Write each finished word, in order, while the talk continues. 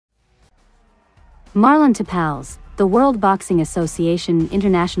Marlon Tapales, the World Boxing Association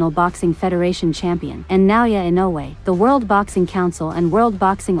International Boxing Federation champion, and Naoya Inoue, the World Boxing Council and World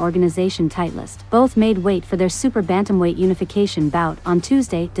Boxing Organization titlist, both made weight for their super bantamweight unification bout on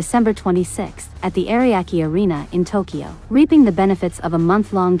Tuesday, December 26, at the Ariake Arena in Tokyo. Reaping the benefits of a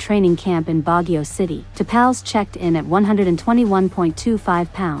month-long training camp in Baguio City, Tapales checked in at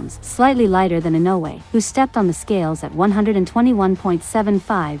 121.25 pounds, slightly lighter than Inoue, who stepped on the scales at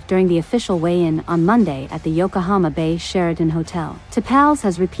 121.75 during the official weigh-in on Monday at the Yokohama Bay Sheraton Hotel. Tapales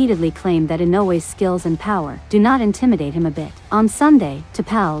has repeatedly claimed that Inoue's skills and power do not intimidate him a bit. On Sunday,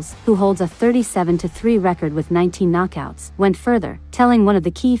 Tapales, who holds a 37-3 record with 19 knockouts, went further, telling one of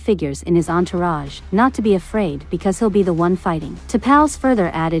the key figures in his entourage not to be afraid because he'll be the one fighting. Tapales further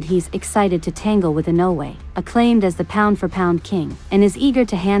added he's excited to tangle with Inoue, acclaimed as the pound-for-pound king, and is eager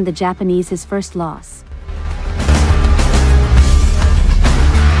to hand the Japanese his first loss.